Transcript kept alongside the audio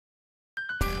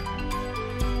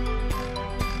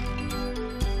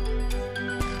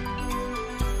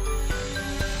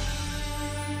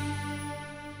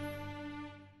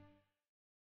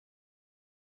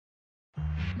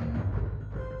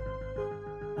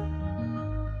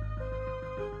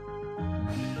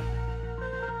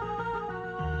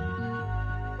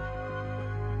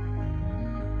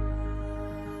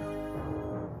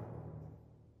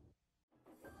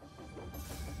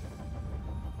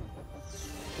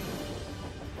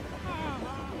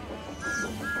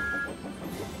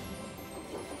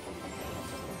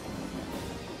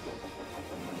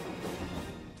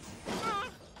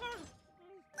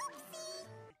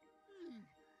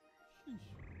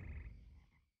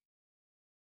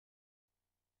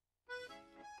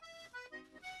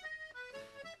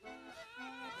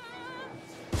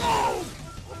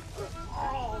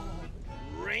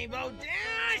Rainbow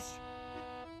Dash!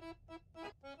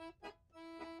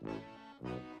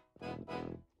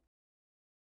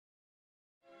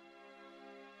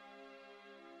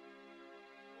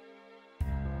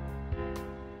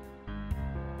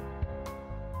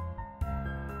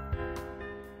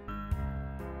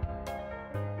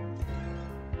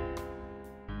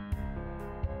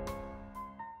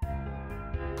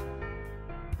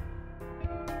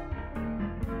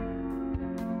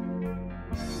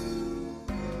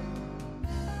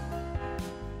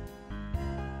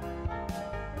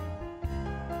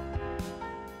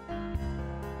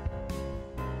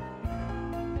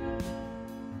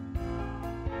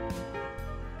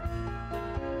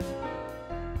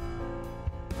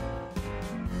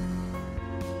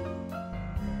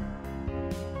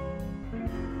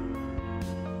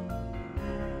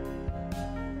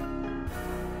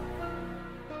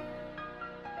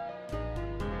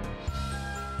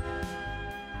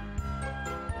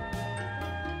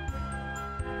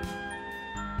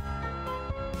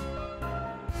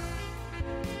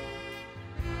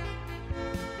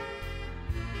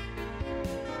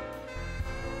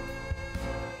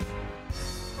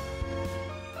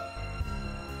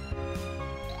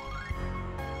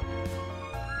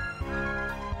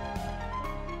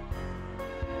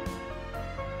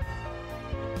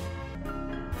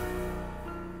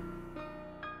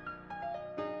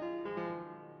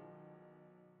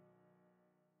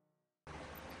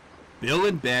 Bill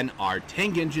and Ben are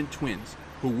tank-engine twins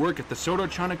who work at the Sodor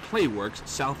Clay Works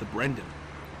south of Brendam.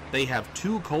 They have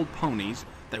 2 colt ponies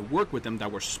that work with them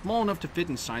that were small enough to fit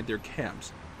inside their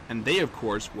cabs, and they of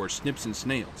course were Snips and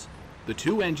Snails. The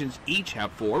 2 engines each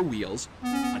have 4 wheels,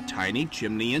 a tiny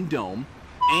chimney and dome,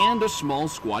 and a small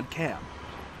squad cab.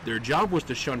 Their job was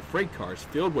to shunt freight cars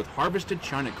filled with harvested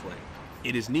china clay.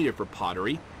 It is needed for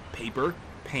pottery, paper,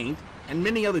 paint, and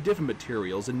many other different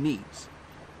materials and needs.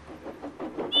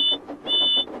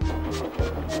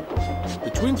 The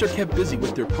twins are kept busy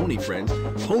with their pony friends,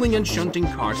 pulling and shunting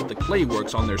cars at the clay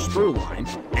works on their spur line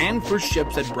and for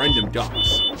ships at Brendam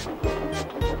Docks.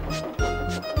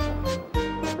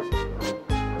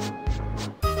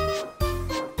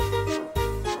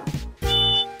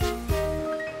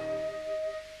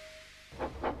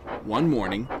 One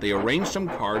morning, they arranged some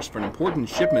cars for an important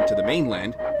shipment to the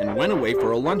mainland and went away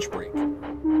for a lunch break.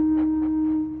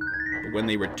 But when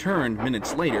they returned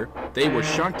minutes later, they were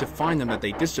shocked to find them that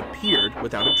they disappeared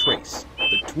without a trace.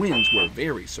 The twins were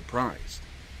very surprised.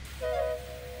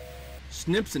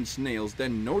 Snips and Snails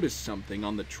then noticed something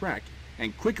on the track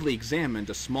and quickly examined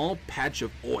a small patch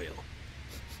of oil.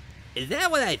 Is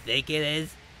that what I think it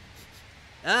is?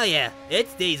 Oh yeah,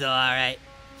 it's diesel, alright.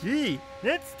 Gee,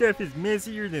 that stuff is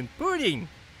messier than pudding.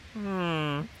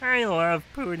 I love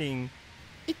pudding.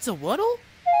 It's a waddle?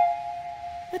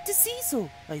 A diesel,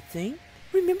 I think.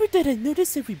 Remember that I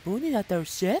noticed everypony at our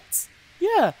sheds?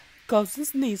 Yeah, Cousin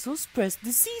Snails pressed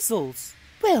the diesels.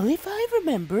 Well, if I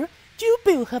remember, you,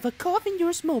 Bill, have a cough in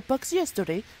your smallpox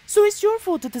yesterday, so it's your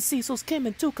fault that the diesels came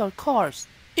and took our cars.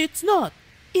 It's not.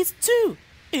 It's 2.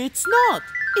 It's not.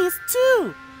 It's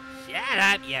 2. Shut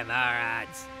up, you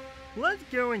morons. Let's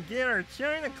go and get our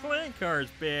china clay cars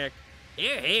back.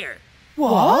 Here, here.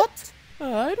 What?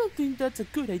 I don't think that's a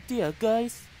good idea,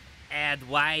 guys. And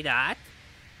why not?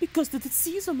 Because the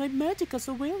diesel might magic us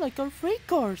away like our freight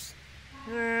cars.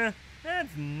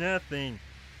 That's nothing.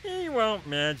 He won't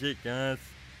magic us,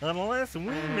 unless we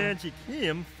magic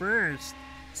him first.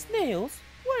 Snails,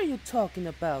 what are you talking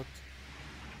about?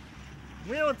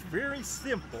 Well, it's very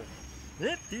simple.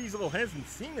 That diesel hasn't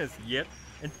seen us yet,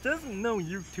 and doesn't know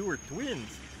you 2 are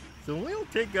twins. So we'll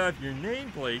take off your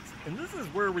nameplates, and this is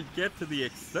where we get to the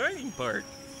exciting part.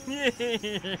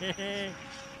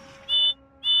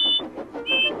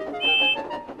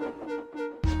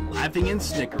 Laughing and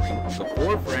snickering, the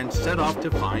 4 friends set off to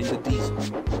find the diesel.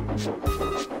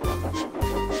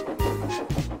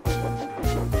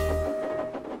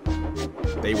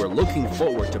 They were looking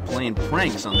forward to playing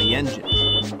pranks on the engine.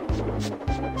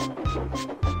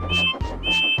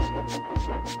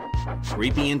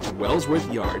 Creeping into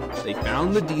Wellsworth Yard, they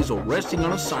found the diesel resting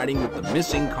on a siding with the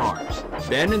missing cars.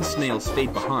 Ben and Snails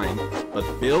stayed behind, but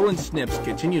Bill and Snips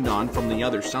continued on from the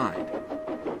other side.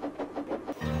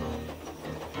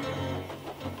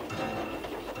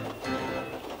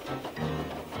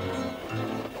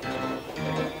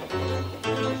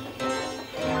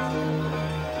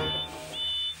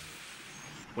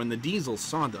 When the diesel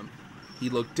saw them, he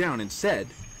looked down and said,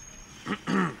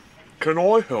 Can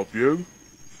I help you?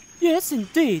 Yes,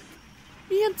 indeed.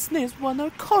 Me and Snails want our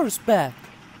cars back.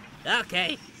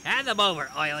 Okay, hand them over,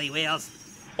 oily wheels.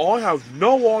 I have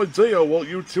no idea what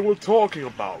you 2 are talking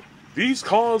about. These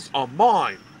cars are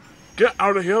mine. Get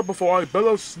out of here before I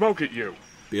bellow smoke at you.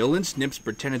 Bill and Snips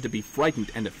pretended to be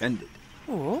frightened and offended.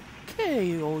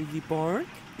 Okay, Oily Barn.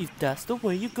 If that's the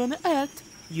way you're gonna act,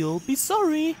 you'll be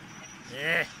sorry.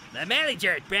 The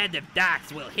manager at Brendam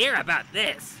Docks will hear about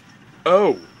this.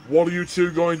 Oh, what are you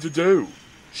two going to do?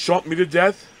 Shot me to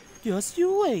death? Just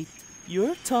you wait.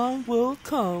 Your time will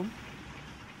come.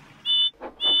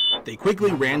 They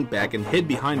quickly ran back and hid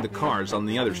behind the cars on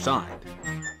the other side.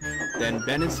 Then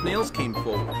Ben and Snails came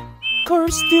forward. Car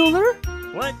stealer?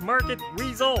 Black market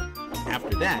weasel.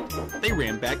 After that, they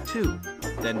ran back too.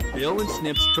 Then Bill and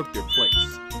Snips took their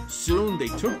place. Soon they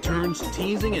took turns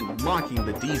teasing and mocking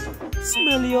the diesel.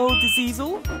 Smelly old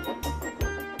diesel.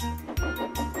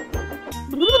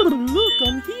 Look,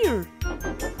 I'm here.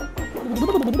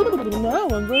 Now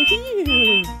I'm right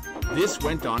here. This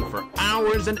went on for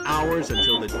hours and hours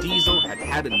until the diesel had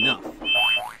had enough.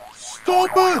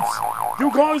 Stop it!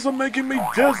 You guys are making me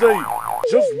dizzy!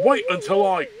 Just wait until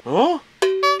I... Huh?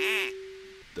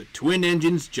 The twin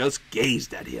engines just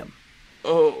gazed at him.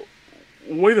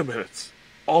 Wait a minute.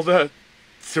 Are there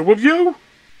two of you?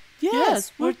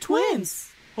 Yes, we're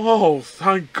twins. Oh,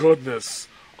 thank goodness.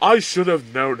 I should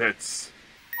have known it.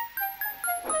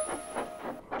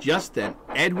 Just then,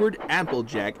 Edward,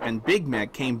 Applejack, and Big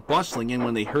Mac came bustling in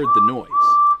when they heard the noise.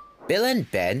 Bill and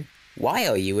Ben, why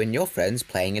are you and your friends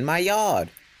playing in my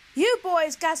yard? You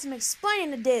boys got some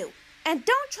explaining to do. And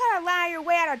don't try to lie your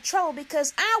way out of trouble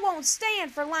because I won't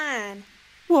stand for lying.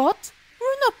 What?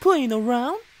 We're not playing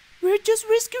around. We're just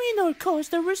rescuing our cars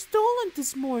that were stolen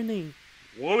this morning.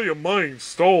 What do you mean,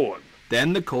 stolen?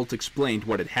 Then the colt explained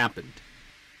what had happened.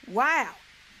 Wow,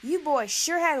 you boys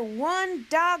sure had one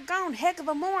doggone heck of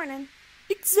a morning.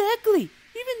 Exactly.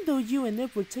 Even though you and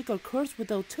Ed would take our cars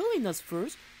without telling us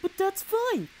first, but that's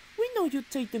fine. We know you'd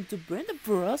take them to Brendam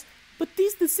for us, but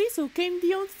these Cecil came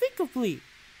the unthinkably.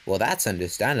 Well, that's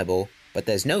understandable, but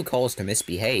there's no cause to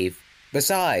misbehave.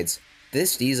 Besides,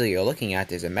 this diesel you're looking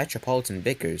at is a Metropolitan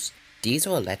Vickers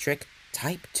Diesel Electric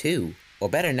Type 2, or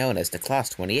better known as the Class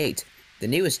 28, the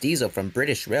newest diesel from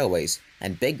British Railways,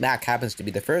 and Big Mac happens to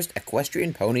be the first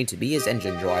equestrian pony to be his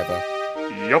engine driver.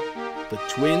 Yup. The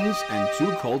twins and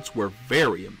two colts were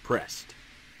very impressed.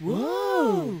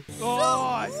 Whoa!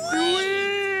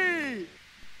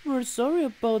 We're sorry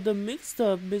about the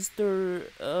mix-up,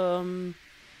 Mr.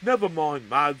 Never mind,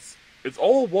 Mads. It's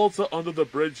all water under the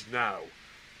bridge now.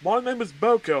 My name is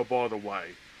Boko, by the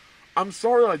way. I'm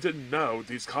sorry I didn't know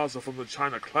these cars are from the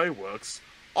China Clay Works.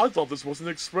 I thought this was an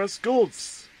express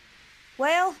goods.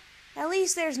 Well, at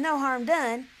least there's no harm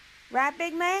done. Right,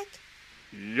 Big Mac?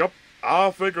 Yup. I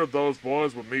figured those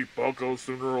boys would meet Boko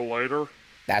sooner or later.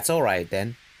 That's alright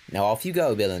then. Now off you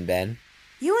go, Bill and Ben.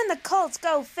 You and the Colts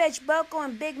go fetch Boko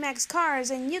and Big Mac's cars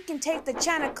and you can take the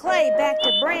China Clay back to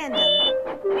Brendam.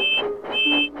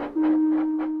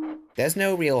 There's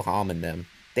no real harm in them.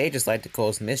 They just like to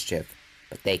cause mischief,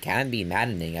 but they can be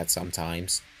maddening at some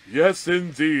times. Yes,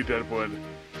 indeed, Edward.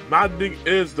 Maddening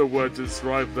is the word to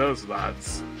describe those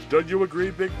lads. Don't you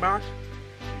agree, Big Mac?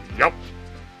 Yup.